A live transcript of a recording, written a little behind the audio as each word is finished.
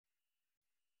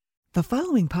The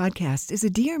following podcast is a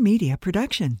Dear Media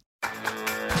production.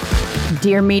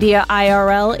 Dear Media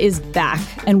IRL is back,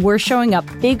 and we're showing up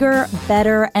bigger,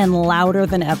 better, and louder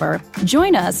than ever.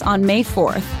 Join us on May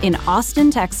 4th in Austin,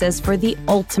 Texas for the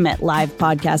ultimate live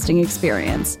podcasting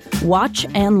experience. Watch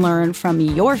and learn from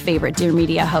your favorite Dear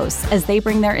Media hosts as they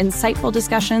bring their insightful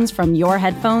discussions from your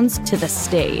headphones to the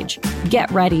stage.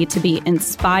 Get ready to be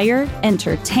inspired,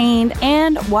 entertained,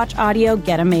 and watch audio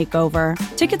get a makeover.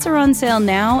 Tickets are on sale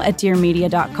now at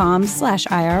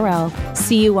dearmedia.com/IRL.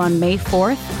 See you on May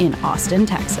 4th in Austin,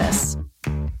 Texas.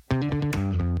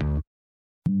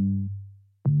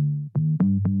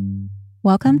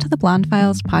 Welcome to the Blonde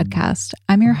Files podcast.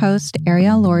 I'm your host,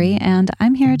 Ariel Laurie, and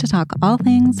I'm here to talk all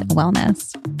things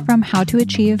wellness. From how to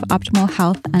achieve optimal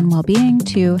health and well-being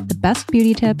to the best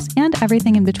beauty tips and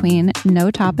everything in between, no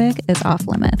topic is off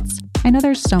limits. I know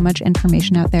there's so much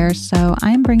information out there, so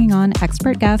I'm bringing on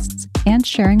expert guests and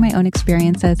sharing my own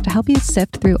experiences to help you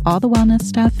sift through all the wellness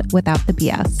stuff without the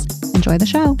BS. Enjoy the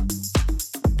show.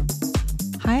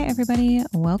 Hi, everybody.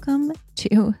 Welcome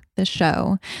to the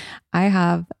show. I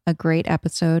have a great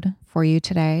episode for you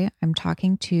today. I'm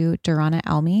talking to Durana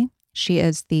Elmi. She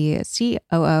is the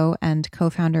COO and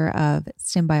co-founder of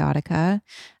Symbiotica,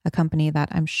 a company that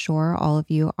I'm sure all of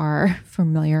you are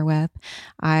familiar with.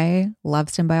 I love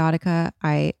Symbiotica.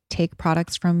 I take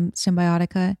products from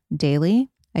Symbiotica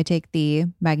daily. I take the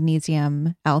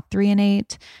magnesium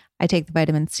L-threonate. I take the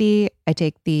vitamin C. I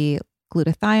take the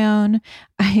glutathione.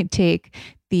 I take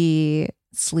the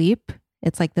sleep.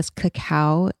 It's like this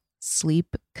cacao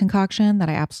sleep concoction that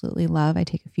I absolutely love. I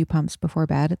take a few pumps before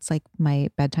bed. It's like my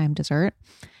bedtime dessert.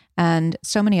 And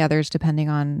so many others, depending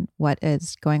on what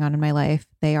is going on in my life.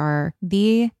 They are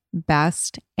the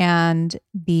best. And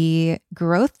the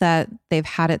growth that they've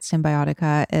had at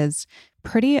Symbiotica is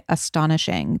pretty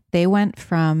astonishing. They went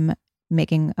from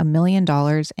making $1 million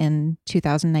in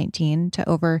 2019 to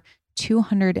over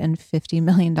 $250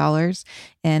 million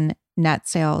in net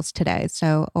sales today.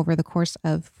 So over the course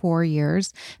of 4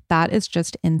 years, that is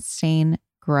just insane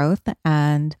growth.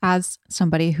 And as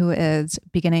somebody who is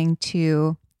beginning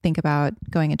to think about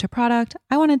going into product,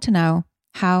 I wanted to know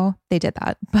how they did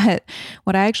that. But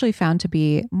what I actually found to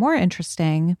be more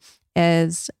interesting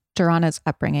is Durana's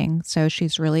upbringing. So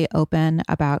she's really open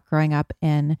about growing up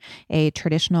in a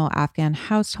traditional Afghan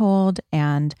household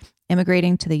and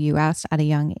immigrating to the US at a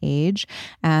young age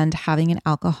and having an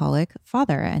alcoholic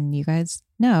father. And you guys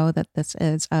know that this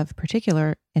is of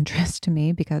particular interest to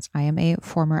me because I am a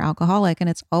former alcoholic, and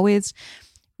it's always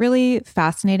really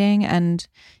fascinating and,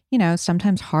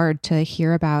 sometimes hard to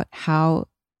hear about how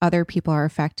other people are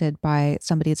affected by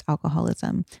somebody's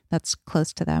alcoholism that's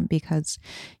close to them. Because,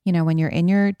 when you're in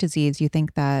your disease, you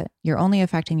think that you're only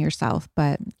affecting yourself,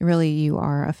 but really you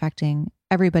are affecting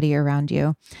everybody around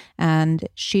you. And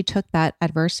she took that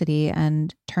adversity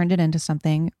and turned it into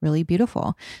something really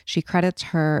beautiful. She credits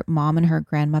her mom and her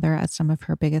grandmother as some of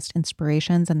her biggest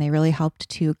inspirations, and they really helped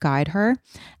to guide her.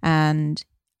 And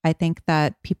I think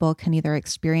that people can either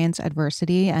experience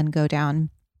adversity and go down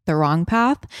the wrong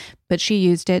path, but she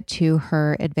used it to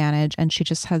her advantage. And she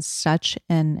just has such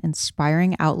an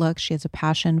inspiring outlook. She has a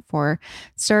passion for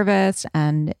service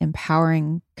and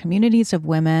empowering communities of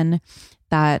women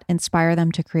that inspire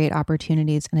them to create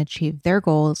opportunities and achieve their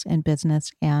goals in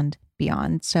business and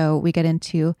beyond. So we get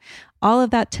into all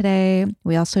of that today.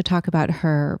 We also talk about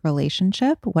her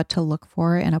relationship, what to look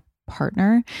for in a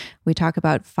partner. We talk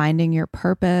about finding your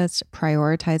purpose,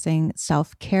 prioritizing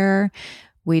self-care.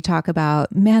 We talk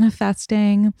about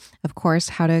manifesting, of course,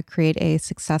 how to create a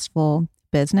successful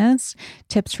business,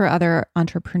 tips for other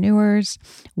entrepreneurs,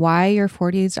 why your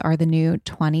 40s are the new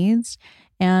 20s,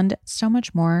 and so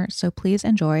much more. So please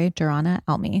enjoy Durana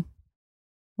Elmi.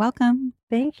 Welcome.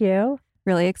 Thank you.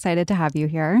 Really excited to have you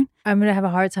here. I'm going to have a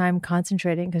hard time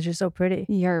concentrating because you're so pretty.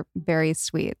 You're very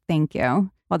sweet. Thank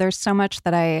you. Well, there's so much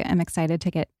that I am excited to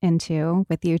get into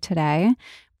with you today.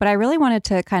 But I really wanted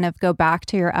to kind of go back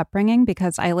to your upbringing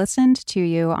because I listened to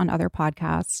you on other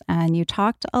podcasts and you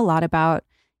talked a lot about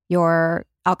your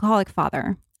alcoholic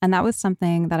father. And that was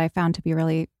something that I found to be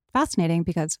really fascinating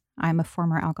because I'm a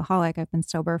former alcoholic. I've been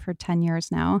sober for 10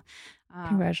 years now.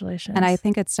 Congratulations. And I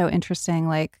think it's so interesting,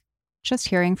 like just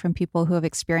hearing from people who have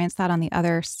experienced that on the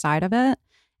other side of it.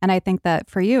 And I think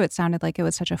that for you, it sounded like it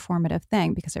was such a formative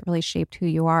thing because it really shaped who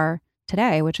you are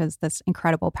today, which is this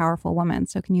incredible, powerful woman.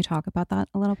 So can you talk about that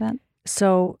a little bit?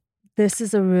 So this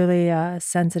is a really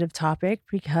sensitive topic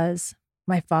because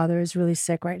my father is really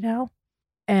sick right now.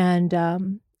 And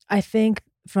I think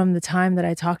from the time that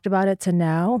I talked about it to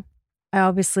now, I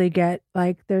obviously get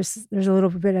like, there's a little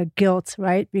bit of guilt,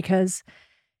 right? Because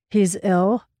he's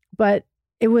ill, but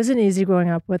it wasn't easy growing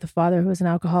up with a father who was an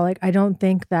alcoholic. I don't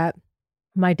think that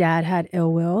my dad had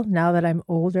ill will now that I'm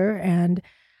older, and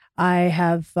I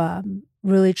have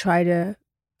really tried to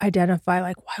identify,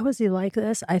 like, why was he like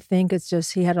this? I think it's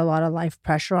just he had a lot of life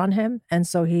pressure on him. And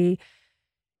so he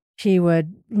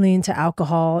would lean to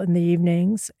alcohol in the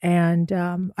evenings. And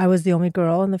I was the only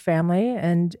girl in the family.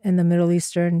 And in the Middle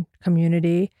Eastern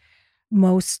community,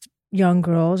 most young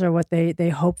girls, or what they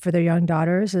hope for their young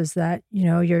daughters, is that,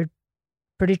 you're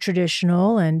pretty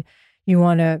traditional and you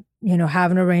want to,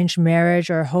 have an arranged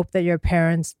marriage or hope that your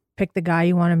parents pick the guy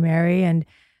you want to marry. And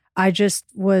I just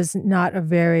was not a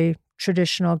very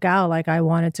traditional gal. Like, I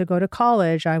wanted to go to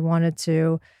college. I wanted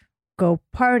to go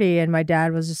party. And my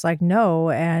dad was just like,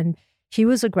 no. And he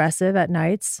was aggressive at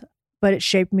nights, but it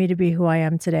shaped me to be who I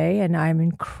am today. And I'm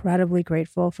incredibly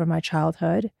grateful for my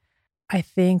childhood. I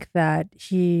think that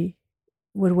he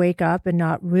would wake up and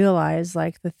not realize,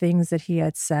 like, the things that he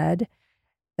had said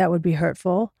that would be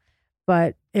hurtful.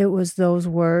 But it was those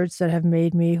words that have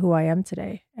made me who I am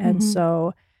today. And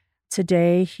so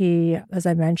today he, as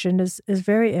I mentioned, is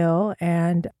very ill.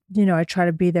 And, I try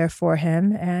to be there for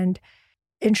him. And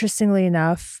interestingly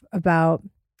enough, about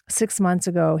 6 months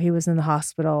ago, he was in the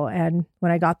hospital. And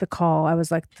when I got the call, I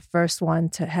was like the first one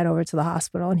to head over to the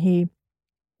hospital. And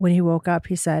when he woke up,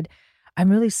 he said,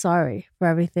 "I'm really sorry for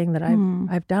everything that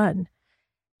I've done."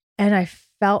 And I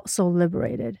felt so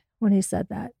liberated when he said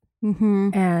that.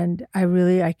 And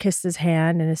I kissed his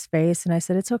hand and his face, and I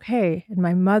said, "It's okay." And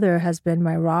my mother has been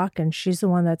my rock, and she's the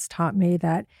one that's taught me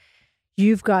that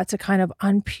you've got to kind of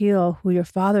unpeel who your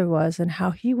father was and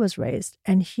how he was raised.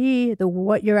 And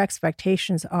what your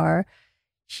expectations are,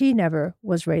 he never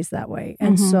was raised that way.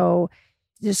 And so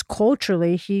just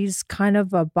culturally, he's kind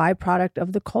of a byproduct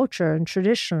of the culture and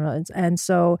tradition. And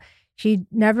so he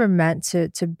never meant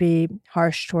to be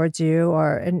harsh towards you,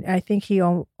 and I think he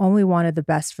only wanted the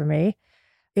best for me.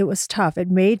 It was tough. It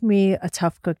made me a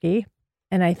tough cookie.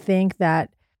 And I think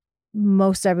that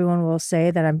most everyone will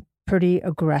say that I'm pretty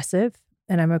aggressive.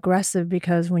 And I'm aggressive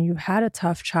because when you've had a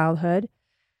tough childhood,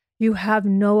 you have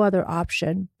no other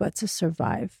option but to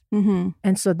survive.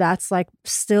 And so that's like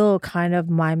still kind of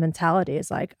my mentality,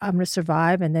 is like, I'm going to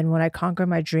survive. And then when I conquer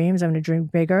my dreams, I'm going to dream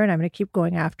bigger and I'm going to keep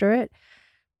going after it.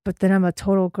 But then I'm a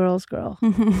total girl's girl.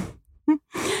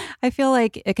 I feel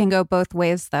like it can go both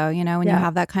ways, though. When you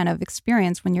have that kind of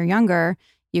experience when you're younger,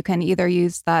 you can either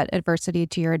use that adversity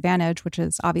to your advantage, which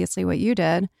is obviously what you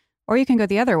did, or you can go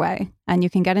the other way and you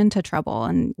can get into trouble.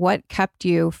 And what kept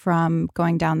you from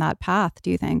going down that path, do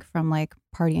you think, from like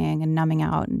partying and numbing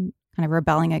out and kind of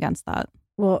rebelling against that?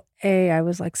 Well, I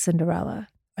was like Cinderella.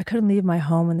 I couldn't leave my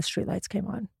home when the streetlights came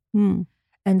on.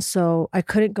 And so I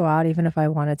couldn't go out even if I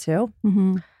wanted to.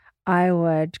 I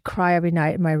would cry every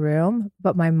night in my room,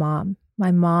 but my mom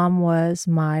was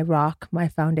my rock, my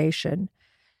foundation.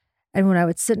 And when I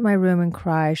would sit in my room and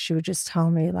cry, she would just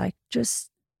tell me, like, just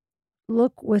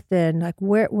look within, like,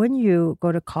 when you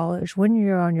go to college, when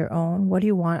you're on your own, what do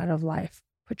you want out of life?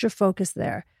 Put your focus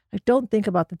there. Like, don't think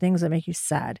about the things that make you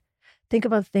sad. Think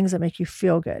about the things that make you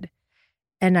feel good.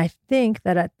 And I think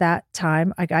that at that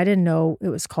time, like, I didn't know it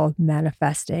was called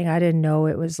manifesting. I didn't know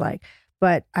it was like,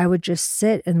 but I would just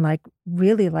sit and like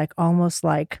really like almost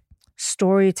like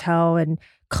story tell and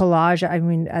collage. I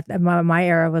mean, at my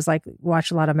era was like watch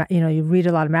a lot of, you read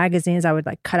a lot of magazines. I would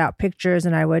like cut out pictures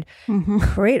and I would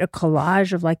create a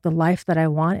collage of like the life that I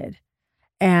wanted.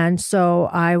 And so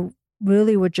I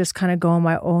really would just kind of go in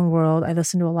my own world. I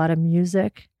listened to a lot of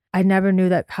music. I never knew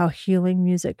that how healing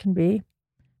music can be,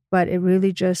 but it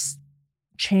really just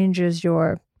changes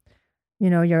your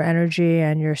energy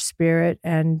and your spirit.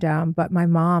 And, but my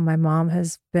mom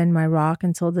has been my rock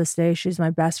until this day. She's my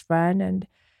best friend and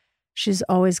she's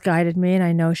always guided me. And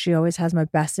I know she always has my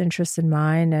best interests in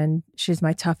mind. And she's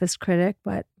my toughest critic,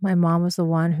 but my mom was the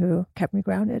one who kept me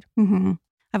grounded.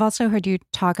 I've also heard you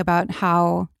talk about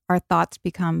how our thoughts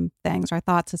become things. Our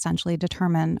thoughts essentially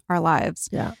determine our lives.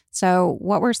 Yeah. So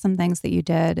what were some things that you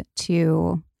did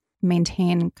to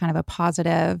maintain kind of a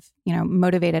positive,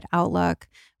 motivated outlook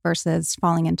versus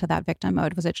falling into that victim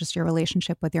mode? Was it just your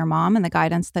relationship with your mom and the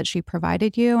guidance that she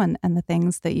provided you and the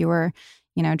things that you were,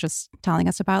 just telling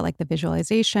us about, like the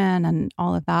visualization and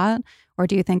all of that? Or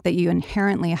do you think that you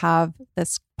inherently have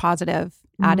this positive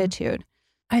attitude?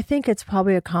 I think it's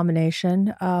probably a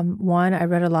combination. One, I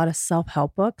read a lot of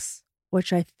self-help books,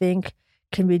 which I think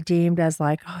can be deemed as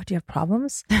like, oh, do you have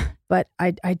problems? But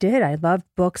I did. I loved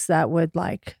books that would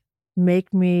like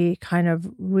make me kind of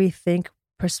rethink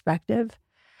perspective.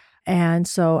 And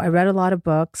so I read a lot of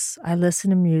books. I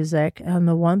listened to music. And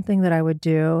the one thing that I would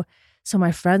do, so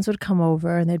my friends would come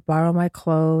over and they'd borrow my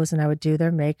clothes and I would do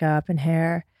their makeup and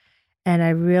hair. And I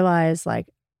realized like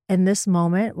in this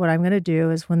moment, what I'm going to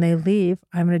do is when they leave,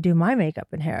 I'm going to do my makeup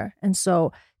and hair. And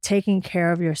so taking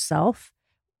care of yourself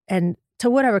and to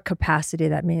whatever capacity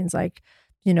that means, like,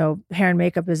 hair and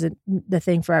makeup isn't the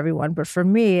thing for everyone. But for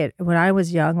me, when I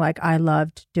was young, like I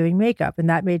loved doing makeup and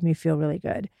that made me feel really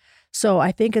good. So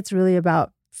I think it's really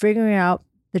about figuring out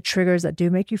the triggers that do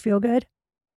make you feel good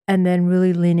and then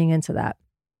really leaning into that.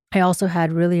 I also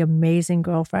had really amazing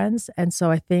girlfriends. And so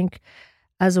I think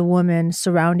as a woman,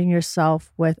 surrounding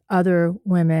yourself with other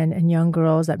women and young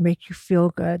girls that make you feel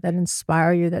good, that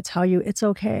inspire you, that tell you it's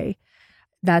okay,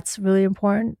 that's really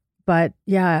important. But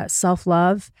yeah,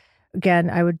 self-love. Again,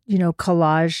 I would,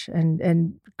 collage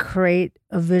and create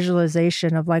a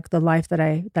visualization of like the life that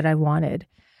I wanted.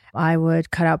 I would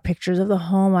cut out pictures of the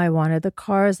home I wanted, the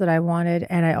cars that I wanted.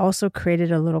 And I also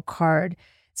created a little card.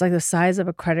 It's like the size of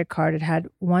a credit card. It had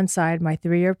one side, my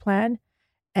 3-year plan,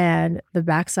 and the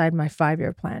backside, my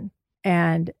 5-year plan.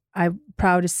 And I'm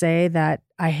proud to say that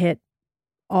I hit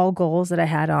all goals that I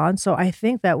had on. So I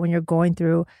think that when you're going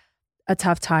through a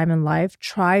tough time in life,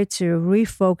 try to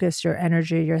refocus your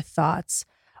energy, your thoughts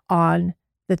on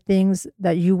the things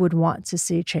that you would want to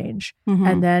see change. Mm-hmm.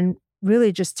 And then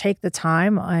really just take the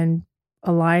time and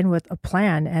align with a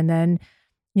plan. And then,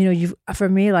 for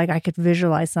me, like I could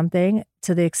visualize something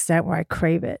to the extent where I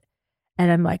crave it.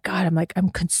 And I'm like, God, I'm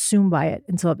consumed by it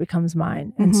until it becomes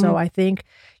mine. And so I think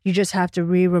you just have to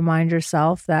remind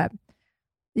yourself that,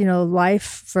 life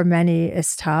for many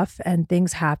is tough and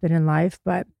things happen in life,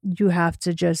 but you have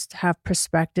to just have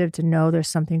perspective to know there's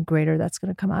something greater that's going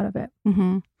to come out of it.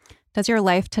 Mm-hmm. Does your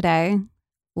life today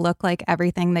look like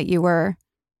everything that you were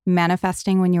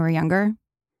manifesting when you were younger?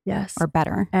 Yes. Or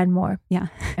better? And more. Yeah.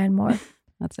 And more.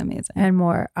 That's amazing. And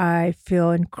more. I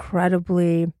feel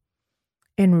incredibly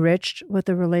enriched with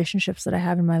the relationships that I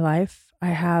have in my life. I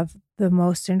have the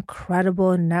most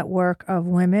incredible network of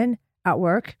women at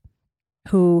work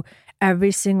who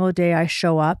every single day I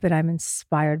show up and I'm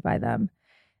inspired by them.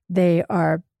 They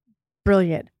are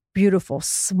brilliant, beautiful,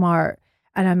 smart.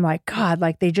 And I'm like, God,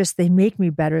 like they make me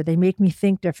better. They make me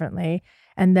think differently.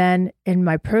 And then in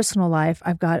my personal life,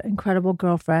 I've got incredible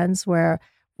girlfriends where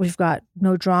we've got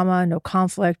no drama, no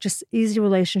conflict, just easy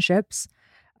relationships.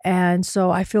 And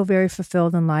so I feel very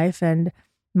fulfilled in life. And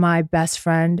my best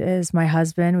friend is my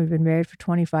husband. We've been married for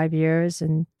 25 years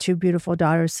and 2 beautiful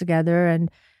daughters together.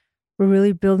 And we're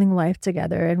really building life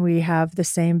together. And we have the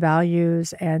same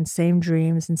values and same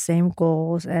dreams and same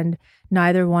goals. And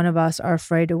neither one of us are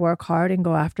afraid to work hard and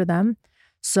go after them.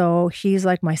 So he's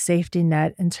like my safety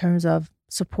net in terms of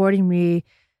supporting me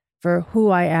for who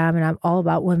I am. And I'm all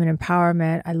about women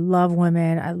empowerment. I love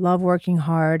women. I love working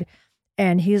hard.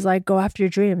 And he's like, go after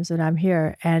your dreams. And I'm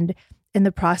here. And in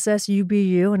the process, you be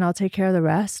you and I'll take care of the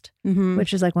rest,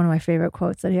 which is like one of my favorite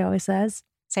quotes that he always says.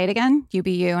 Say it again. You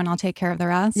be you and I'll take care of the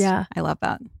rest. Yeah. I love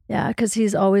that. Yeah. Because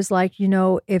he's always like,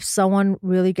 if someone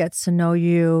really gets to know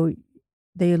you,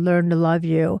 they learn to love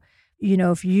you.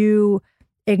 If you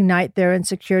ignite their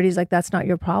insecurities, like that's not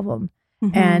your problem.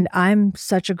 Mm-hmm. And I'm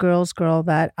such a girl's girl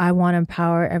that I want to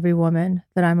empower every woman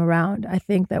that I'm around. I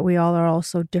think that we all are all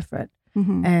so different.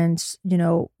 Mm-hmm.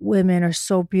 And, women are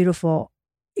so beautiful,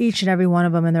 each and every one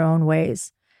of them in their own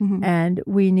ways. Mm-hmm. And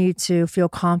we need to feel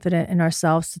confident in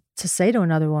ourselves to say to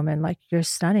another woman, like, you're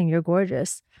stunning, you're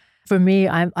gorgeous. For me,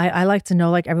 I like to know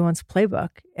like everyone's playbook.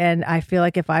 And I feel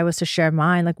like if I was to share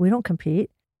mine, like we don't compete.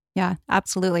 Yeah,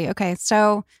 absolutely. Okay.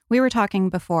 So we were talking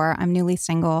before, I'm newly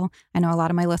single. I know a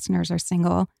lot of my listeners are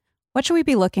single. What should we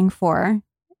be looking for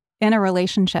in a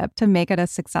relationship to make it a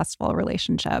successful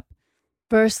relationship?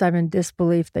 First, I'm in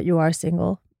disbelief that you are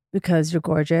single because you're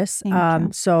gorgeous. Thank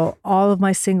you. So all of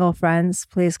my single friends,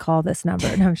 please call this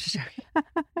number. No, I'm just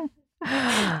joking.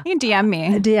 You DM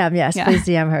me. DM, yes. Yeah. Please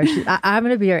DM her. I'm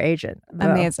going to be your agent.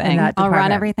 Amazing. I'll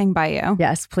run everything by you.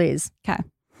 Yes, please. Okay.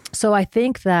 So I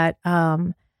think that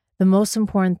the most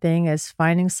important thing is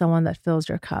finding someone that fills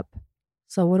your cup.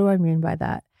 So what do I mean by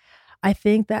that? I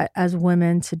think that as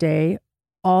women today,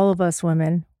 all of us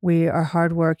women, we are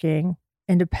hardworking,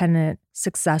 independent,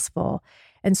 successful.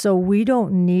 And so we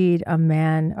don't need a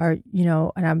man or,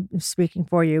 and I'm speaking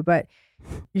for you, but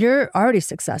you're already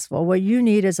successful. What you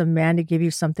need is a man to give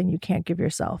you something you can't give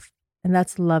yourself. And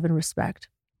that's love and respect.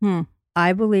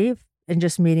 I believe in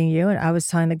just meeting you. And I was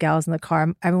telling the gals in the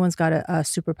car, everyone's got a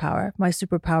superpower. My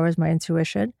superpower is my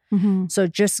intuition. Mm-hmm. So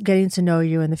just getting to know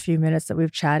you in the few minutes that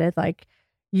we've chatted, like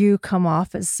you come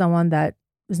off as someone that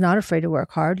is not afraid to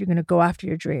work hard. You're going to go after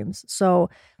your dreams. So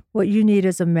what you need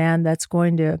is a man that's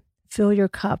going to fill your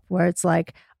cup, where it's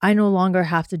like, I no longer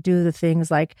have to do the things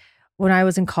like when I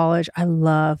was in college, I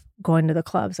love going to the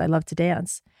clubs. I love to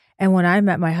dance. And when I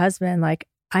met my husband, like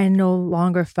I no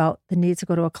longer felt the need to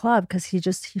go to a club because he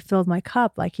filled my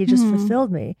cup. Like he just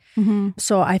fulfilled me.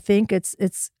 So I think it's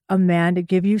a man to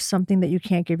give you something that you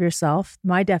can't give yourself.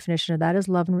 My definition of that is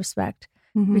love and respect.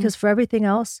 Because for everything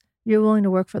else, you're willing to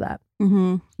work for that.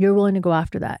 You're willing to go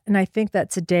after that. And I think that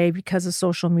today, because of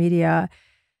social media,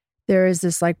 there is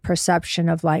this like perception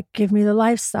of like, give me the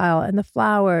lifestyle and the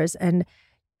flowers. And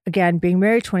again, being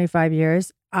married 25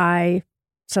 years, I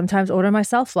sometimes order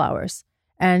myself flowers.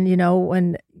 And, you know,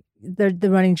 when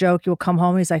the running joke, you'll come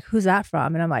home and he's like, who's that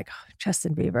from? And I'm like, oh,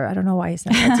 Justin Bieber. I don't know why he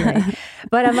sent that to me.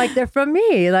 But I'm like, they're from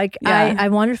me. Like, I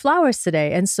wanted flowers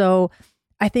today. And so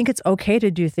I think it's okay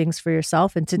to do things for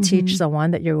yourself and to teach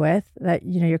someone that you're with, that,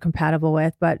 you know, you're compatible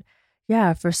with. But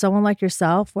yeah, for someone like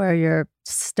yourself, where you're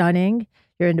stunning,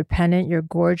 you're independent, you're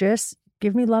gorgeous,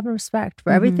 give me love and respect.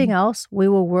 For everything else, we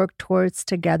will work towards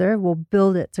together. We'll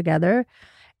build it together.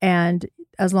 And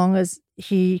as long as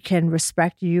he can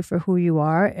respect you for who you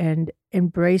are and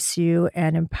embrace you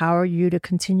and empower you to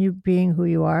continue being who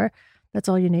you are, that's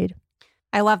all you need.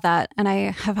 I love that. And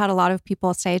I have had a lot of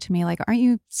people say to me, like, aren't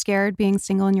you scared being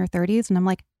single in your 30s? And I'm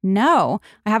like, no,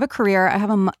 I have a career. I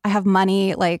have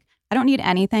money. Like, I don't need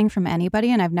anything from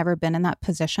anybody. And I've never been in that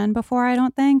position before, I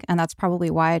don't think. And that's probably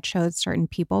why I chose certain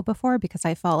people before, because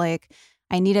I felt like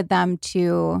I needed them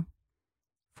to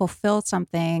fulfill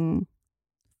something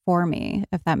for me,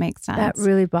 if that makes sense. That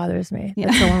really bothers me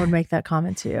that someone would make that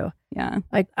comment to you. Yeah.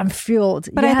 Like, I'm fueled.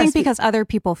 But I think because other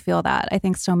people feel that. I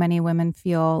think so many women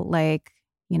feel like,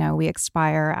 you know, we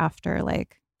expire after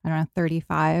like, I don't know,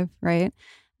 35, right?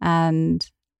 And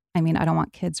I mean, I don't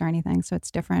want kids or anything, so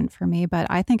it's different for me. But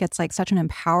I think it's like such an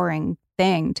empowering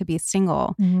thing to be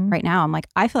single right now. I'm like,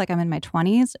 I feel like I'm in my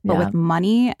 20s, but with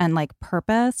money and like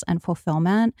purpose and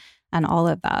fulfillment and all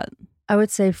of that. I would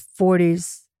say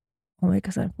 40s, only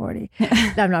because I'm 40.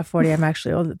 I'm not 40, I'm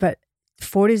actually old, but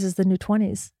 40s is the new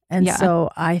 20s. And so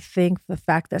I think the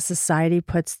fact that society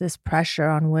puts this pressure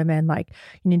on women, like,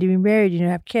 you need to be married, you need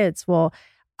to have kids. Well,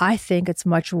 I think it's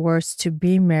much worse to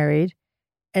be married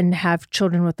and have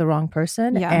children with the wrong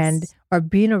person or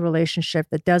be in a relationship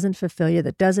that doesn't fulfill you,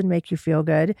 that doesn't make you feel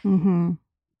good.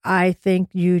 I think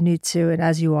you need to, and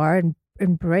as you are,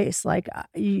 embrace, like,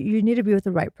 you need to be with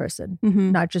the right person,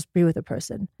 not just be with a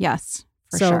person. Yes.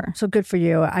 So good for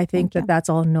you. I think that's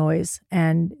all noise.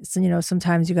 And so, you know,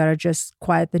 sometimes you got to just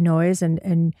quiet the noise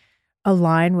and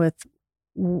align with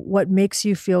what makes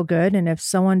you feel good. And if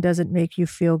someone doesn't make you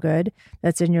feel good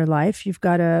that's in your life, you've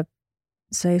got to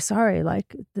say, sorry,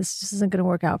 like, this just isn't going to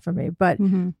work out for me. But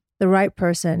the right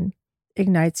person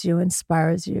ignites you,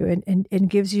 inspires you, and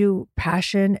gives you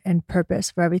passion and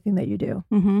purpose for everything that you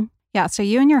do. Yeah. So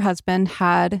you and your husband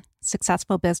had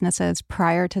successful businesses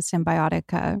prior to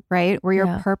Symbiotica, right? Were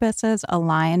your purposes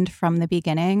aligned from the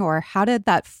beginning, or how did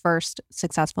that first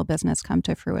successful business come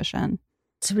to fruition?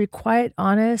 To be quite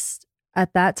honest,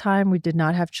 at that time, we did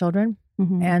not have children.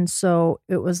 And so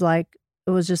it was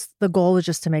just, the goal was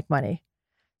just to make money.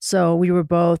 So we were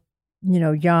both, you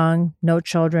know, young, no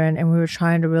children, and we were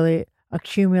trying to really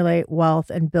accumulate wealth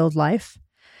and build life.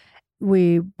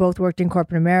 We both worked in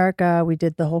corporate America. We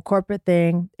did the whole corporate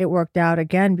thing. It worked out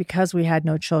again because we had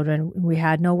no children. We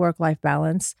had no work-life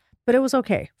balance, but it was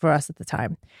okay for us at the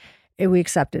time. We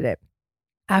accepted it.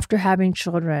 After having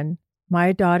children,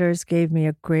 my daughters gave me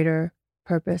a greater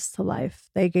purpose to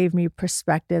life. They gave me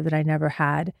perspective that I never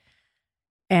had.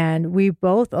 And we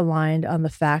both aligned on the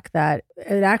fact that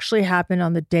it actually happened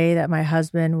on the day that my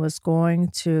husband was going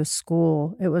to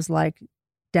school. It was like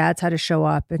dads had to show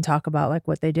up and talk about like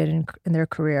what they did in their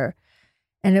career.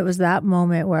 And it was that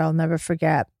moment where I'll never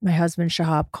forget. My husband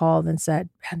Shahab called and said,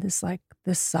 man,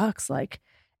 this sucks. Like,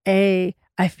 I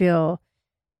feel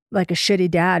like a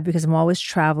shitty dad because I'm always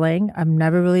traveling. I'm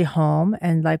never really home.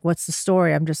 And like, what's the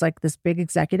story? I'm just like this big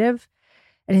executive.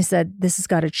 And he said, this has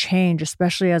got to change,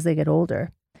 especially as they get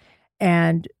older.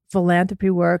 And philanthropy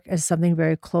work is something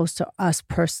very close to us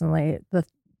personally,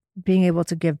 being able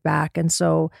to give back. And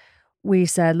so we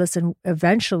said, listen,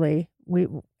 eventually we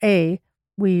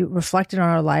reflected on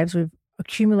our lives. We've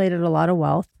accumulated a lot of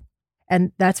wealth,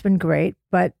 and that's been great,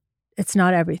 but it's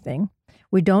not everything.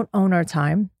 We don't own our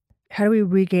time. How do we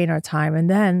regain our time? And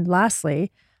then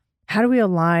lastly, how do we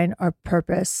align our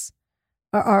purpose,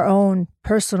 our own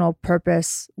personal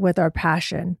purpose with our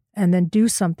passion, and then do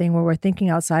something where we're thinking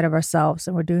outside of ourselves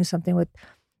and we're doing something with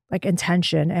like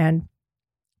intention and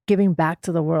giving back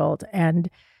to the world. And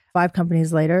 5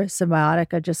 companies later,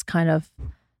 Symbiotica just kind of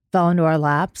fell into our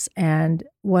laps. And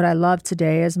what I love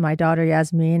today is my daughter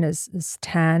Yasmin is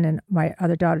 10, and my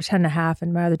other daughter 10 and a half,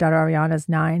 and my other daughter Ariana is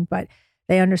 9, but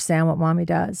they understand what mommy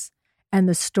does. And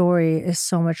the story is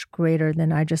so much greater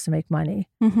than I just make money.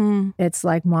 Mm-hmm. It's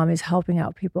like mommy's helping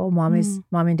out people. Mommy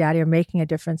and daddy are making a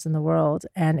difference in the world.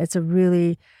 And it's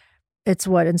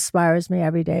what inspires me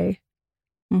every day.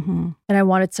 Mm-hmm. And I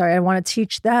want to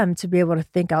teach them to be able to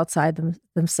think outside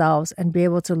themselves and be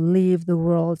able to leave the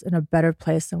world in a better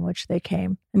place than which they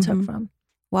came and took from.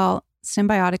 Well,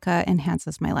 Symbiotica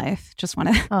enhances my life. Just want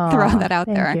to throw that out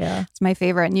there. You. It's my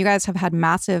favorite. And you guys have had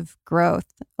massive growth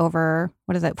over,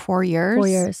 4 years? 4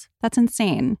 years. That's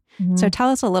insane. Mm-hmm. So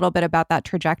tell us a little bit about that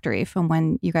trajectory from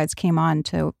when you guys came on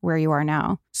to where you are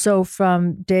now. So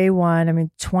from day one,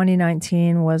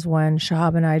 2019 was when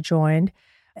Shahab and I joined,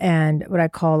 and what I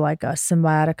call like a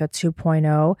Symbiotica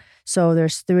 2.0. So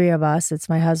there's 3 of us. It's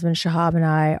my husband, Shahab, and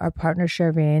I, our partner,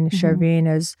 Sherveen. Mm-hmm.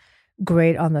 Sherveen is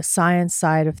great on the science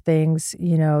side of things.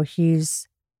 He's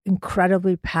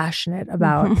incredibly passionate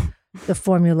about the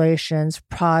formulations,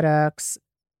 products,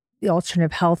 the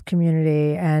alternative health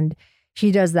community, and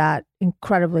he does that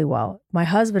incredibly well. My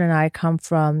husband and I come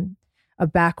from a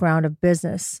background of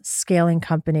business, scaling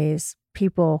companies,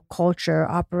 people, culture,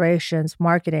 operations,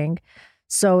 marketing.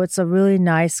 So it's a really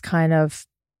nice kind of,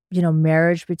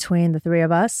 marriage between the 3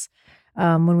 of us.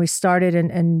 When we started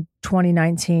in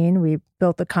 2019, we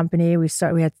built the company. We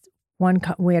had one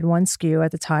SKU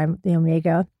at the time, the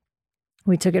Omega.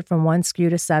 We took it from 1 SKU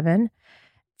to 7,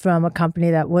 from a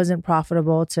company that wasn't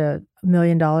profitable to $1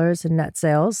 million in net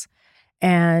sales.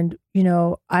 And,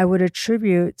 I would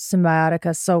attribute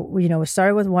Symbiotica. So, we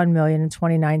started with 1 million in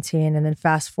 2019, and then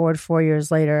fast forward 4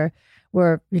 years later,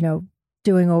 we're,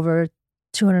 doing over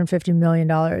 $250 million.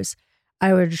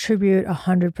 I would attribute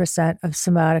 100% of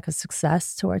Symbiotica's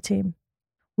success to our team.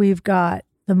 We've got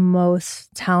the most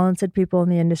talented people in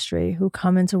the industry who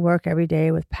come into work every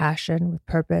day with passion, with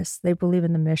purpose. They believe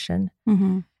in the mission.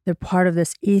 Mm-hmm. They're part of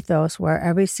this ethos where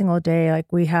every single day, like,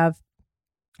 we have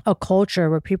a culture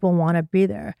where people want to be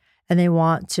there and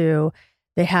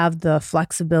they have the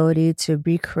flexibility to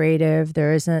be creative.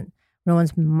 No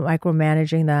one's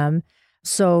micromanaging them.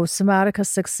 So Symbiotica's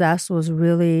success was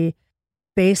really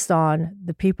based on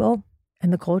the people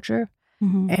and the culture.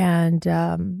 Mm-hmm.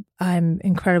 And I'm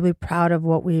incredibly proud of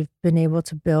what we've been able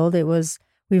to build.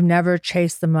 We've never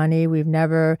chased the money. We've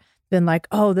never been like,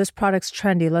 oh, this product's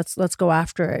trendy, let's go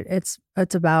after it. It's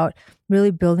about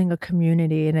really building a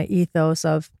community and an ethos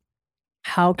of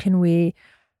how can we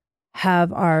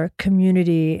have our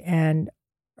community and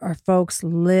our folks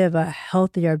live a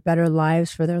healthier, better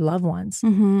lives for their loved ones.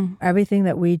 Mm-hmm. Everything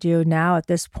that we do now at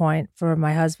this point for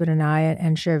my husband and I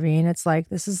and Sherveen, it's like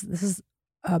this is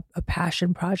a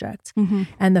passion project. Mm-hmm.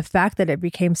 And the fact that it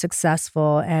became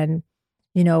successful and,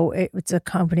 it's a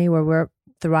company where we're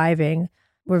thriving,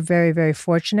 we're very, very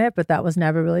fortunate, but that was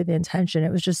never really the intention.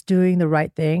 It was just doing the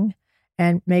right thing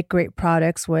and make great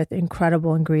products with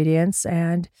incredible ingredients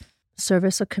and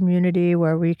service a community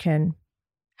where we can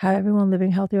have everyone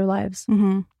living healthier lives.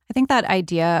 Mm-hmm. I think that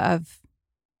idea of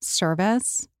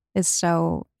service is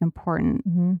so important.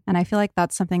 Mm-hmm. And I feel like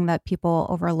that's something that people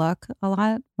overlook a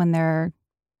lot when they're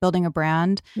building a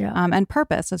brand. Yeah. And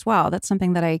purpose as well. That's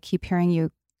something that I keep hearing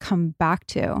you come back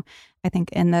to. I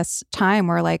think in this time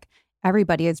where like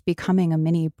everybody is becoming a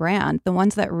mini brand, the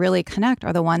ones that really connect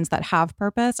are the ones that have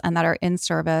purpose and that are in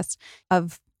service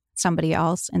of somebody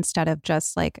else instead of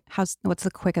just like, what's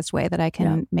the quickest way that I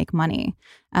can make money?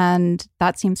 And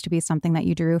that seems to be something that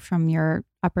you drew from your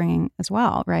upbringing as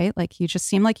well, right? Like you just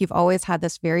seem like you've always had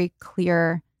this very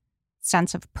clear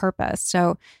sense of purpose.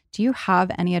 So do you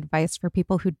have any advice for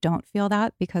people who don't feel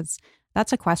that? Because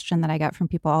that's a question that I get from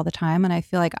people all the time. And I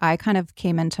feel like I kind of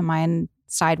came into mine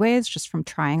sideways just from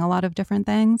trying a lot of different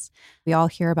things. We all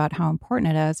hear about how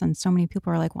important it is. And so many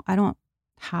people are like, well, I don't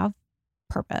have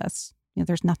purpose.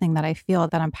 There's nothing that I feel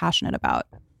that I'm passionate about.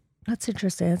 That's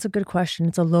interesting. That's a good question.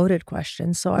 It's a loaded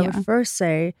question. So I would first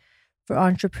say for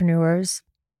entrepreneurs,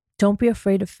 don't be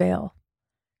afraid to fail.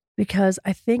 Because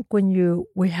I think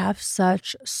we have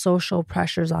such social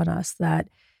pressures on us that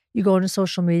you go into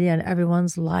social media and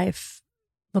everyone's life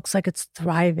looks like it's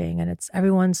thriving and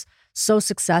everyone's so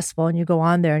successful, and you go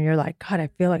on there and you're like, God, I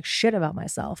feel like shit about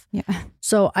myself. Yeah.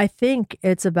 So I think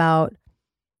it's about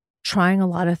trying a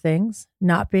lot of things,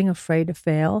 not being afraid to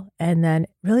fail, and then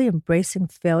really embracing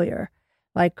failure.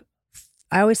 Like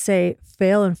I always say,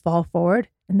 fail and fall forward,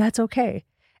 and that's okay.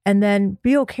 And then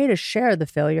be okay to share the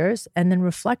failures and then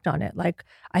reflect on it. Like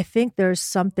I think there's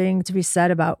something to be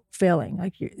said about failing.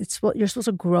 Like you're supposed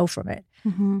to grow from it.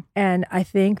 Mm-hmm. And I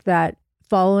think that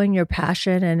following your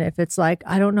passion, and if it's like,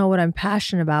 I don't know what I'm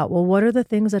passionate about, well, what are the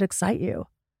things that excite you?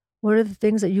 What are the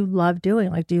things that you love doing?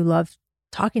 Like, do you love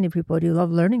talking to people? Do you love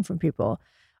learning from people?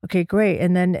 Okay, great.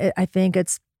 And then I think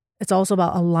it's it's also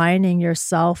about aligning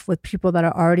yourself with people that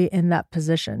are already in that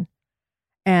position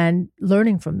and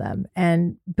learning from them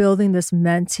and building this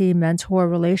mentee-mentor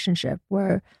relationship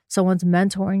where someone's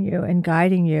mentoring you and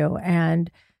guiding you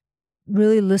and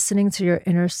really listening to your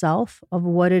inner self of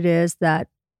what it is that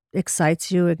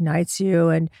excites you, ignites you,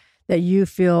 and that you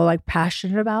feel like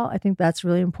passionate about. I think that's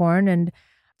really important. And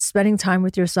spending time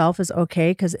with yourself is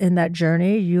okay because in that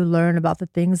journey, you learn about the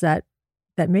things that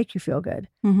make you feel good.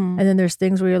 And then there's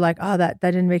things where you're like, oh, that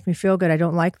didn't make me feel good. I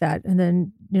don't like that. And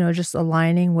then, just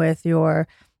aligning with your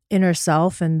inner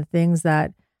self and the things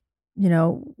that,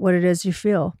 what it is you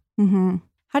feel.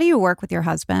 How do you work with your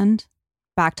husband?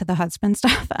 Back to the husband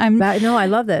stuff. No, I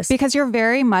love this. Because you're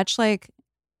very much like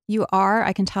you are.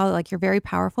 I can tell like you're very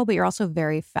powerful, but you're also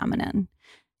very feminine.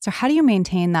 So how do you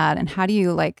maintain that? And how do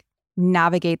you like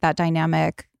navigate that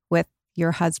dynamic with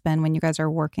your husband when you guys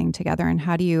are working together? And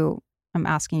how do you, I'm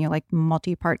asking you like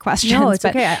multi-part questions. No, it's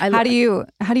but okay. How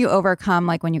do you overcome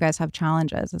like when you guys have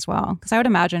challenges as well? Because I would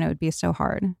imagine it would be so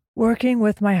hard. Working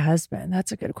with my husband,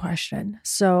 that's a good question.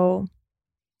 So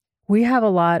we have a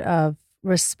lot of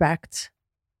respect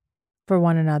for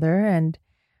one another, and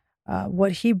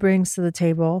what he brings to the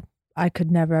table, I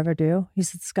could never ever do.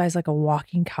 This guy's like a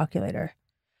walking calculator.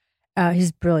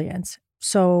 He's brilliant.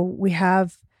 So we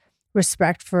have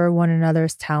respect for one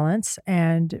another's talents,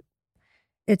 and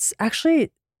it's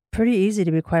actually pretty easy,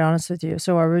 to be quite honest with you.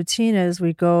 So our routine is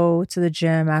we go to the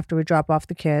gym after we drop off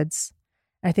the kids.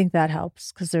 I think that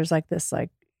helps because there's like this, like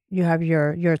you have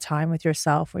your time with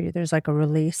yourself where there's like a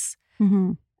release.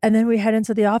 And then we head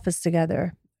into the office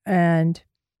together, and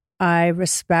I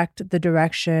respect the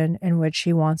direction in which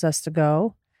he wants us to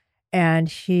go. And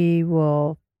he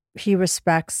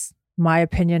respects my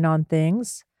opinion on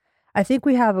things. I think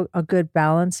we have a good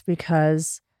balance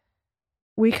because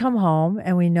we come home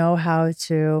and we know how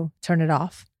to turn it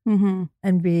off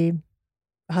and be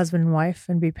husband and wife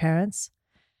and be parents.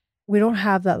 We don't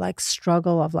have that like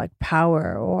struggle of like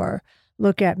power or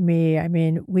look at me. I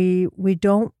mean, we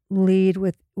don't lead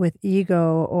with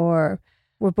ego, or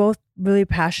we're both really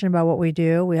passionate about what we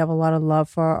do. We have a lot of love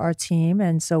for our team.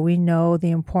 And so we know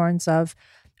the importance of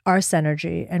our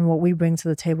synergy and what we bring to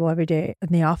the table every day in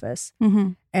the office.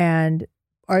 And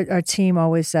our team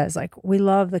always says like, we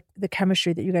love the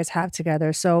chemistry that you guys have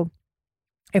together. So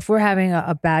if we're having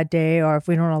a bad day or if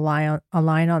we don't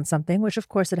align on something, which of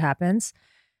course it happens,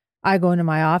 I go into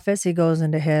my office, he goes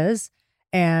into his,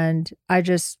 and I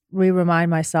just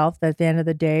remind myself that at the end of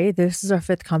the day, this is our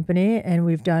 5th company and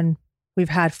we've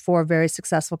had 4 very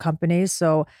successful companies.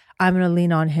 So I'm going to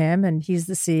lean on him, and he's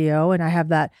the CEO. And I have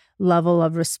that level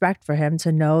of respect for him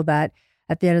to know that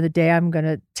at the end of the day, I'm going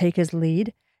to take his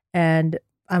lead, and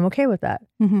I'm okay with that.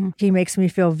 He makes me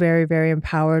feel very, very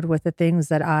empowered with the things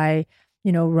that I,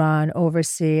 run,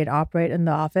 oversee, and operate in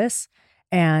the office.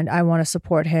 And I want to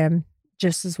support him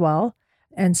just as well.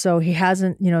 And so he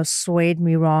hasn't, swayed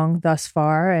me wrong thus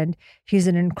far. And he's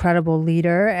an incredible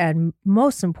leader. And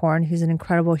most important, he's an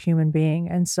incredible human being.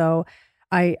 And so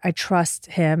I trust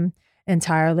him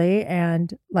entirely.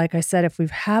 And like I said, if we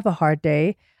have a hard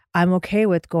day, I'm okay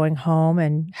with going home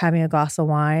and having a glass of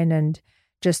wine and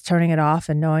just turning it off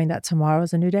and knowing that tomorrow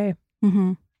is a new day.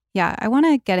 Yeah, I want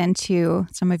to get into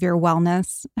some of your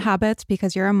wellness habits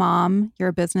because you're a mom, you're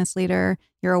a business leader,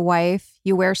 you're a wife,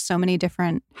 you wear so many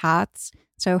different hats.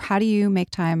 So how do you make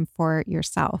time for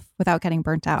yourself without getting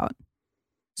burnt out?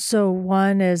 So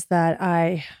one is that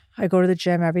I go to the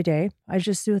gym every day. I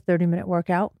just do a 30-minute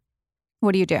workout.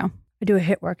 What do you do? I do a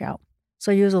HIIT workout.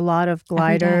 So I use a lot of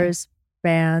gliders,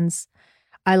 bands.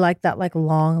 I like that like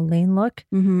long, lean look.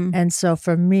 And so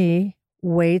for me,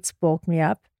 weights bulk me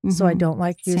up. So I don't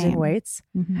like using weights.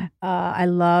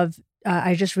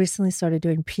 I just recently started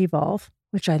doing P-Volve,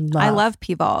 which I love. I love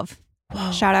P-Volve.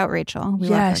 Whoa. Shout out Rachel.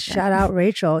 Yes, shout out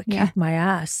Rachel. It kicked my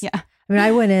ass. Yeah. I mean,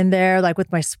 I went in there like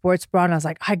with my sports bra and I was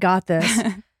like, I got this.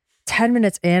 10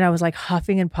 minutes in, I was like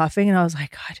huffing and puffing and I was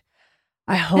like, God,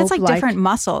 I hope it's like different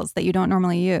muscles that you don't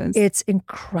normally use. It's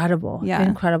incredible. Yeah.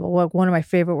 Incredible. One of my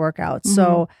favorite workouts.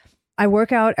 So I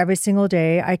work out every single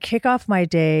day. I kick off my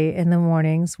day in the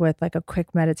mornings with like a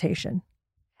quick meditation.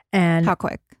 And how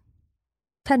quick?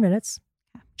 10 minutes.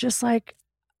 Just like,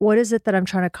 what is it that I'm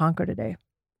trying to conquer today?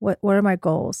 What are my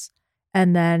goals?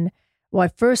 And then, I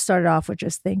first started off with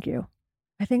just thank you.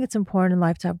 I think it's important in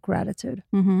life to have gratitude.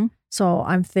 So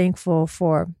I'm thankful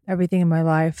for everything in my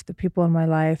life, the people in my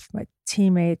life, my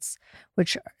teammates,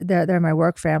 which they're my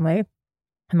work family,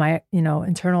 and my,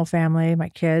 internal family, my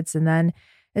kids. And then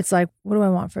it's like, what do I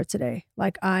want for today?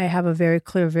 Like I have a very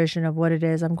clear vision of what it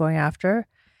is I'm going after.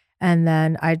 And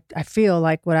then I feel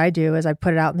like what I do is I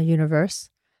put it out in the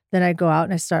universe Then I go out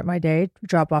and I start my day,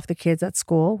 drop off the kids at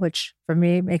school, which for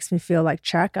me makes me feel like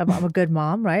check. I'm a good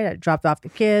mom, right? I dropped off the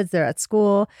kids, they're at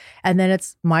school. And then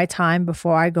it's my time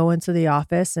before I go into the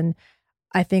office. And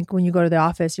I think when you go to the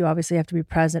office, you obviously have to be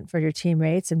present for your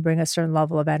teammates and bring a certain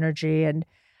level of energy. And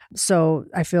so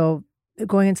I feel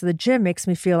going into the gym makes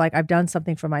me feel like I've done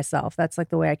something for myself. That's like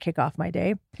the way I kick off my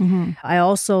day. I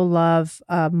also love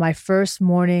my first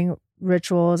morning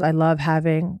rituals. I love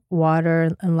having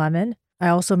water and lemon. I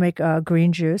also make a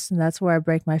green juice, and that's where I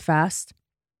break my fast.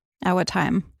 At what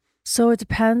time? So it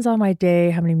depends on my day,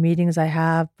 how many meetings I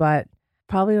have, but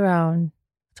probably around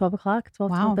 12 o'clock,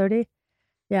 12:30.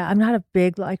 Yeah, I'm not a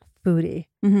big like foodie.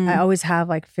 I always have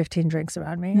like 15 drinks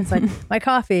around me. It's like my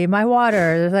coffee, my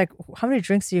water. There's like, how many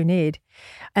drinks do you need?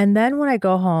 And then when I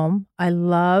go home, I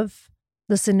love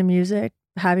listening to music,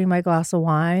 having my glass of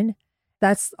wine.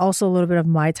 That's also a little bit of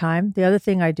my time. The other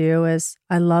thing I do is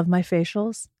I love my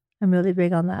facials. I'm really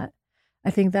big on that.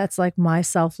 I think that's like my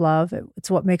self-love.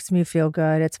 It's what makes me feel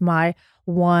good. It's my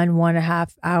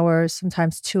 1.5 hours,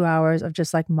 sometimes 2 hours of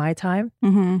just like my time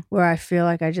where I feel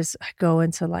like I go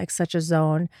into like such a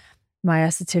zone. My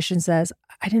esthetician says,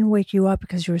 I didn't wake you up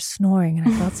because you were snoring and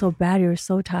I felt so bad. You were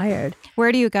so tired.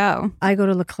 Where do you go? I go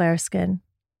to LeClaire Skin.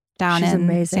 Down She's in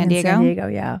amazing. San Diego? In San Diego,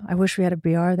 yeah. I wish we had a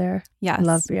BR there. Yes. I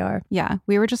love BR. Yeah.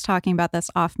 We were just talking about this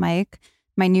off mic.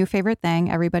 My new favorite thing,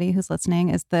 everybody who's listening,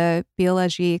 is the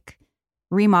Biologique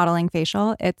remodeling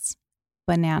facial. It's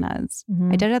bananas.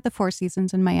 I did it at the Four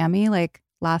Seasons in Miami like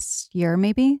last year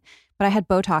maybe, but I had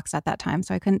Botox at that time,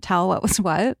 so I couldn't tell what was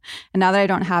what. And now that I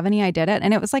don't have any, I did it.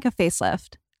 And it was like a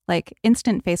facelift, like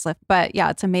instant facelift. But yeah,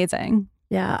 it's amazing.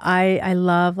 Yeah, I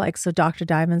love so Dr.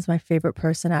 Diamond's my favorite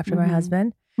person after my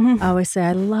husband. I always say,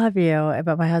 I love you.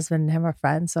 But my husband and him are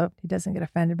friends, so he doesn't get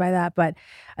offended by that. But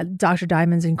Dr.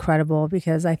 Diamond's incredible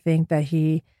because I think that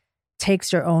he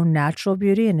takes your own natural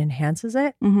beauty and enhances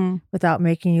it without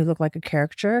making you look like a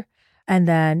caricature. And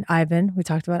then Ivan, we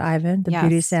talked about Ivan, the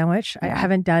beauty sandwich. I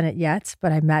haven't done it yet,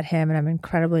 but I met him and I'm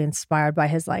incredibly inspired by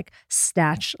his like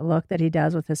snatch look that he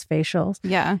does with his facials.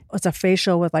 Yeah. It's a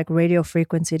facial with like radio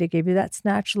frequency to give you that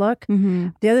snatch look.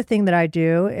 The other thing that I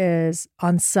do is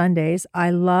on Sundays,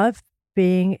 I love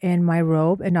being in my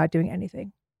robe and not doing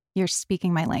anything. You're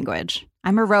speaking my language.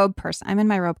 I'm a robe person. I'm in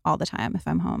my robe all the time if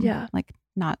I'm home. Yeah. Like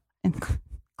not in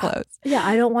clothes. Yeah.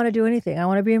 I don't want to do anything. I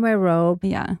want to be in my robe.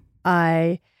 Yeah.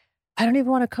 I don't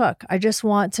even want to cook. I just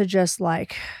want to just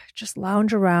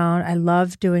lounge around. I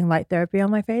love doing light therapy on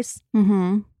my face.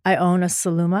 I own a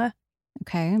Saluma.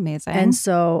 Okay, amazing. And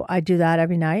so I do that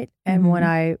every night. And when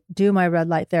I do my red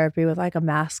light therapy with like a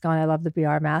mask on, I love the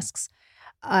BR masks.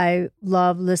 I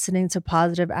love listening to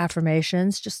positive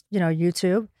affirmations, just,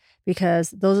 YouTube,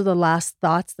 because those are the last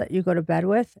thoughts that you go to bed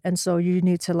with. And so you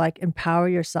need to like empower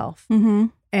yourself.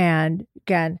 And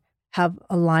again, have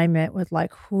alignment with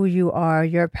like who you are,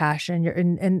 your passion,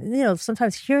 and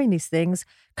sometimes hearing these things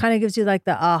kind of gives you like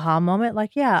the aha moment,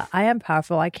 like, yeah, I am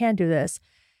powerful. I can do this.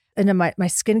 And then my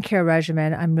skincare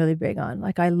regimen, I'm really big on.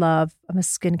 Like I'm a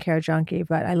skincare junkie,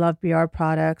 but I love BR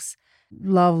products.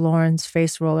 Love Lauren's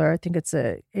face roller. I think it's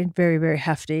a very, very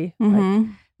hefty, like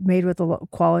made with a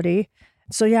quality.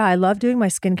 So yeah, I love doing my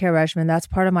skincare regimen. That's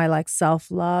part of my like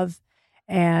self-love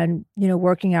and,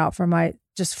 working out for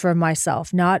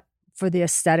myself, not for the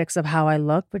aesthetics of how I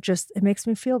look, but just it makes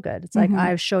me feel good. It's like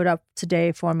I've showed up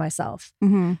today for myself.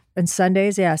 And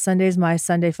Sunday's my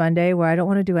Sunday fun day where I don't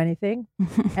want to do anything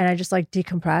and I just like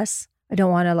decompress. I don't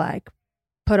want to like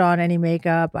put on any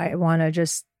makeup. I want to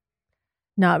just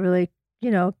not really,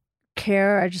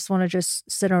 care. I just want to just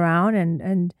sit around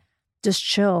and just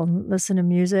chill and listen to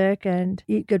music and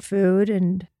eat good food.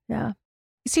 And yeah.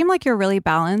 You seem like you're really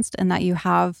balanced and that you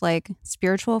have like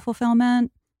spiritual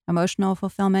fulfillment, emotional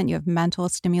fulfillment, you have mental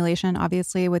stimulation,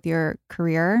 obviously, with your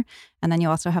career. And then you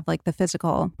also have like the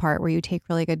physical part where you take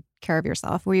really good care of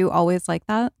yourself. Were you always like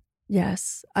that?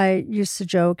 Yes. I used to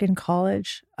joke in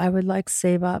college, I would like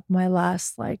save up my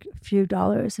last like few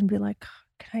dollars and be like,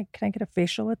 can I get a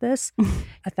facial with this?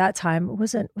 At that time,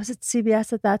 was it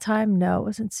CVS at that time? No, it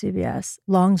wasn't CVS.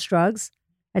 Long's Drugs.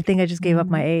 I think I just gave up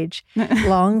my age.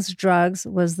 Long's Drugs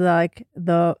was like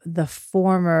the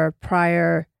former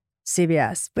prior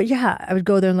CVS. But yeah, I would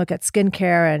go there and look at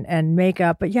skincare and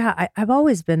makeup. But yeah, I've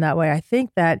always been that way. I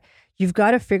think that you've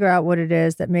got to figure out what it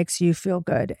is that makes you feel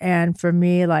good. And for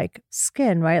me, like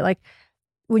skin, right? Like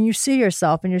when you see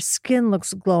yourself and your skin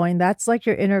looks glowing, that's like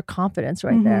your inner confidence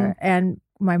right there. And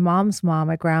my mom's mom,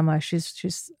 my grandma,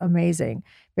 she's amazing,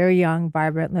 very young,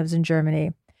 vibrant, lives in Germany.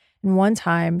 And one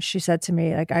time she said to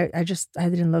me, like, I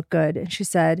didn't look good. And she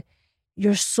said,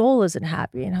 your soul isn't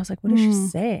happy. And I was like, what is she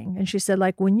saying? And she said,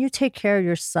 like, when you take care of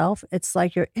yourself, it's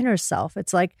like your inner self.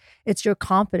 It's like, it's your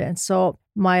confidence. So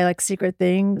my like secret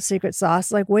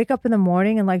sauce, like wake up in the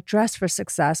morning and like dress for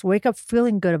success, wake up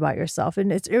feeling good about yourself.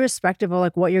 And it's irrespective of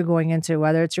like what you're going into,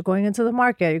 whether it's you're going into the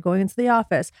market, you're going into the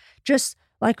office, just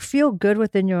like feel good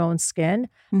within your own skin.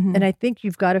 And I think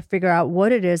you've got to figure out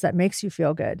what it is that makes you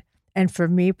feel good. And for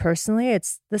me personally,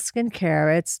 it's the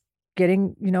skincare, it's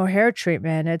getting, hair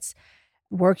treatment, it's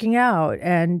working out.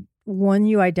 And when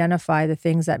you identify the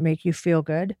things that make you feel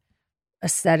good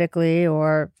aesthetically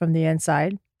or from the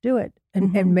inside, do it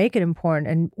and make it important.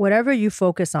 And whatever you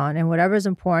focus on and whatever is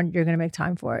important, you're going to make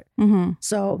time for it.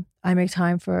 So I make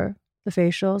time for the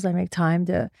facials. I make time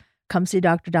to come see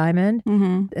Dr. Diamond.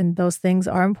 And those things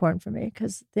are important for me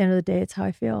because at the end of the day, it's how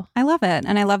I feel. I love it.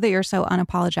 And I love that you're so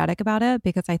unapologetic about it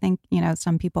because I think,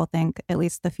 some people think, at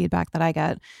least the feedback that I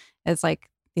get is like,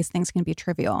 these things can be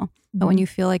trivial. But when you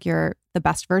feel like you're the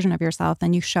best version of yourself,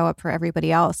 then you show up for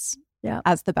everybody else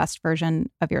as the best version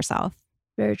of yourself.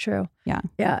 Very true. Yeah.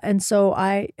 Yeah. And so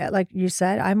I, like you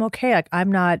said, I'm okay. Like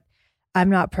I'm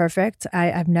not perfect.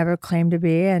 I've never claimed to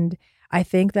be. And I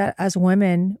think that as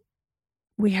women,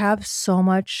 we have so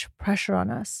much pressure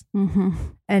on us.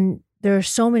 And there are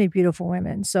so many beautiful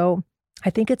women. So I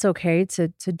think it's okay to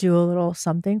do a little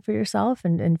something for yourself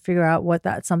and figure out what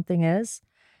that something is.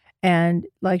 And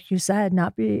like you said,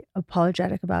 not be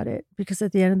apologetic about it because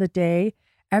at the end of the day,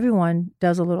 everyone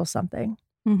does a little something.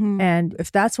 And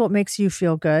if that's what makes you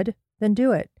feel good, then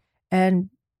do it.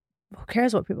 And who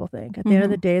cares what people think? At the end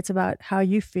of the day, it's about how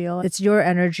you feel. It's your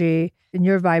energy and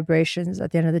your vibrations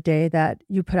at the end of the day that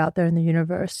you put out there in the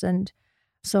universe. And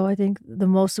so I think the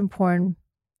most important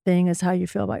thing is how you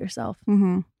feel about yourself.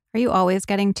 Are you always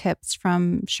getting tips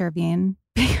from Shervin?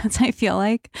 Because I feel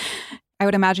like I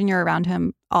would imagine you're around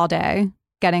him all day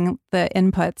getting the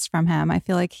inputs from him. I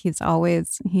feel like he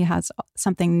has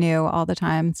something new all the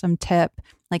time, some tip.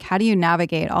 Like, how do you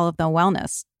navigate all of the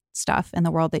wellness stuff in the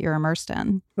world that you're immersed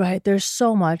in? Right. There's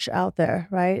so much out there.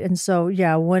 Right. And so,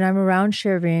 yeah, when I'm around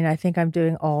Shervin, I think I'm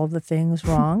doing all the things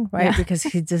wrong. Right. Because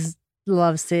he just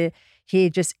he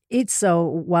just eats so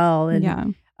well.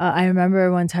 And I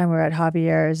remember one time we were at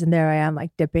Javier's and there I am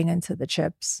like dipping into the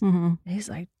chips. He's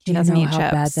like, do you know how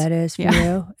bad that is for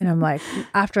you? And I'm like,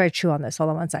 after I chew on this,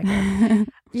 hold on one second.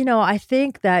 I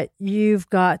think that you've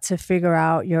got to figure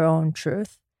out your own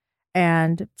truth.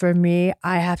 And for me,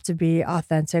 I have to be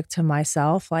authentic to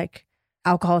myself. Like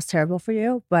alcohol is terrible for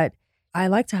you, but I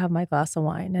like to have my glass of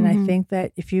wine. And I think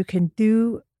that if you can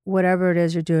do whatever it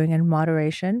is you're doing in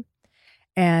moderation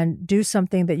and do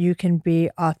something that you can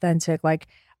be authentic, like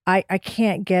I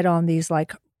can't get on these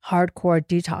like hardcore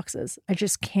detoxes. I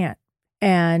just can't.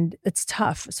 And it's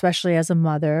tough, especially as a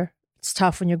mother. It's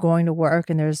tough when you're going to work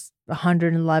and there's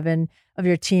 111 of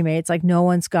your teammates. Like no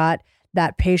one's got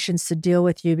that patience to deal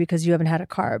with you because you haven't had a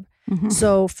carb.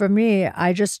 So for me,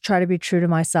 I just try to be true to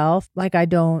myself. Like I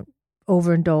don't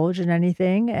overindulge in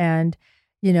anything. And,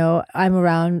 I'm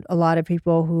around a lot of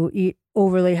people who eat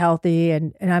overly healthy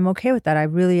and I'm okay with that. I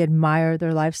really admire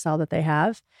their lifestyle that they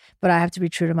have, but I have to be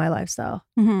true to my lifestyle.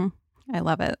 I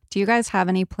love it. Do you guys have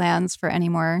any plans for any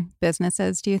more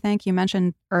businesses, do you think? You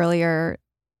mentioned earlier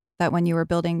that when you were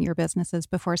building your businesses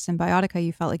before Symbiotica,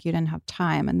 you felt like you didn't have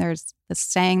time. And there's this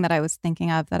saying that I was thinking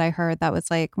of that I heard that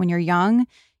was like, when you're young,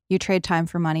 you trade time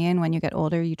for money. And when you get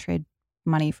older, you trade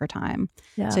money for time.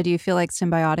 Yeah. So do you feel like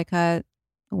Symbiotica,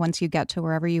 once you get to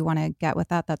wherever you want to get with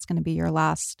that, that's going to be your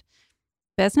last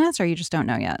business, or you just don't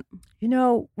know yet?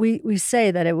 We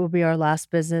say that it will be our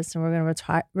last business and we're going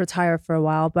to retire for a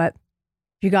while. But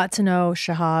if you got to know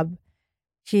Shahab,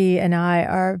 he and I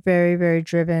are very, very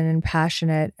driven and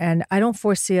passionate. And I don't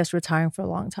foresee us retiring for a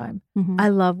long time. I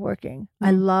love working.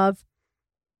 I love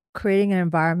creating an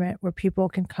environment where people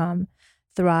can come,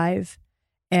 thrive,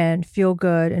 and feel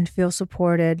good and feel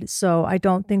supported. So I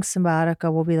don't think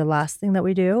Symbiotica will be the last thing that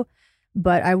we do.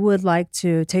 But I would like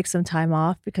to take some time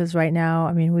off because right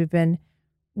now, we've been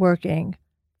working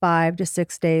 5 to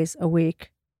 6 days a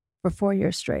week for 4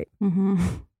 years straight.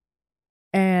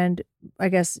 And I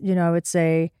guess, I would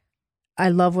say I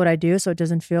love what I do, so it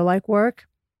doesn't feel like work.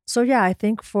 So yeah, I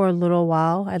think for a little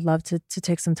while, I'd love to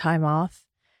take some time off.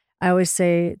 I always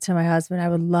say to my husband, I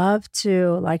would love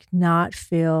to like not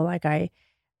feel like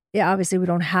obviously we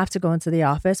don't have to go into the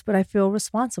office, but I feel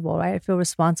responsible, right? I feel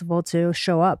responsible to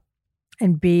show up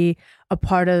and be a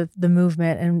part of the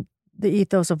movement and the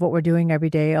ethos of what we're doing every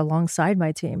day alongside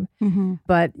my team.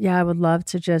 But yeah, I would love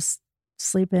to just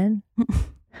sleep in.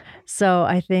 So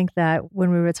I think that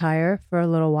when we retire for a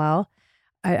little while,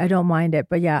 I don't mind it.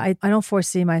 But yeah, I don't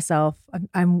foresee myself.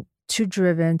 I'm too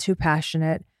driven, too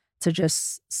passionate to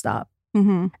just stop.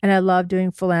 Mm-hmm. And I love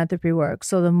doing philanthropy work.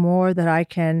 So the more that I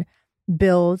can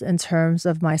build in terms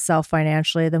of myself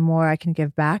financially, the more I can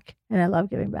give back. And I love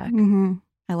giving back. Mm-hmm.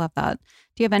 I love that.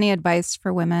 Do you have any advice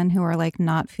for women who are like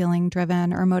not feeling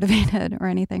driven or motivated or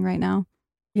anything right now?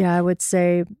 Yeah, I would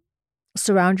say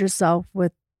surround yourself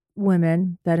with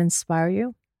women that inspire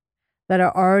you, that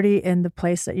are already in the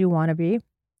place that you want to be,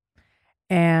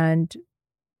 and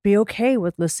be okay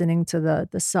with listening to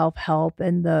the self-help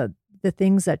and the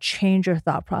things that change your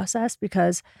thought process,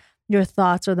 because your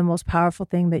thoughts are the most powerful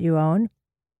thing that you own.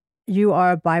 You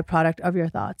are a byproduct of your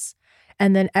thoughts.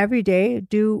 And then every day,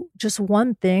 do just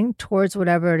one thing towards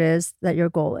whatever it is that your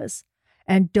goal is.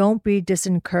 And don't be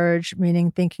disencouraged,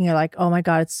 meaning thinking you're like, oh my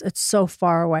God, it's so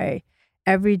far away.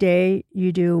 Every day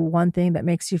you do one thing that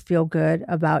makes you feel good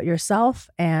about yourself,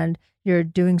 and you're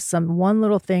doing one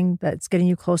little thing that's getting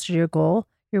you closer to your goal,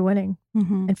 you're winning.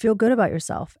 Mm-hmm. And feel good about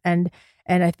yourself. And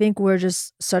I think we're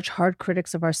just such hard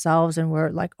critics of ourselves, and we're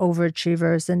like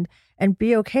overachievers, and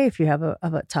be okay if you have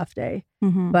a tough day.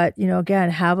 Mm-hmm. But,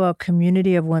 again, have a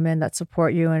community of women that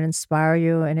support you and inspire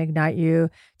you and ignite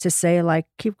you to say, like,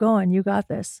 keep going. You got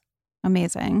this.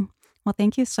 Amazing. Well,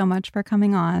 thank you so much for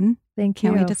coming on. Thank you.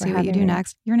 Can't wait to see what you do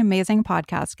next. You're an amazing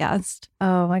podcast guest.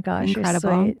 Oh my gosh. Incredible.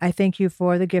 You're sweet. I thank you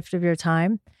for the gift of your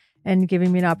time and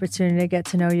giving me an opportunity to get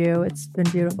to know you. It's been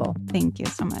beautiful. Thank you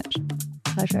so much.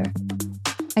 Pleasure.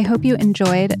 I hope you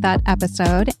enjoyed that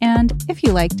episode. And if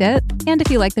you liked it, and if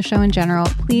you like the show in general,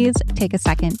 please take a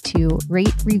second to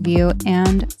rate, review,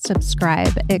 and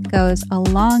subscribe. It goes a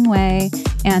long way,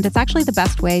 and it's actually the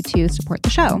best way to support the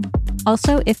show.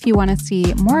 Also, if you want to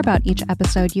see more about each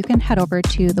episode, you can head over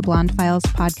to the Blonde Files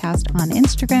podcast on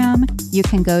Instagram. You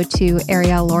can go to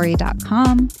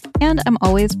ariellaurie.com. And I'm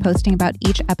always posting about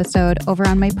each episode over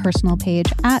on my personal page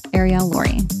at Arielle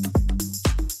Laurie.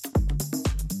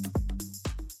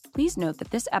 Please note that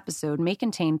this episode may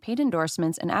contain paid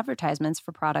endorsements and advertisements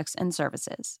for products and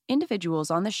services.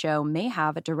 Individuals on the show may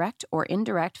have a direct or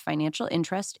indirect financial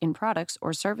interest in products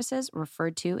or services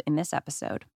referred to in this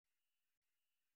episode.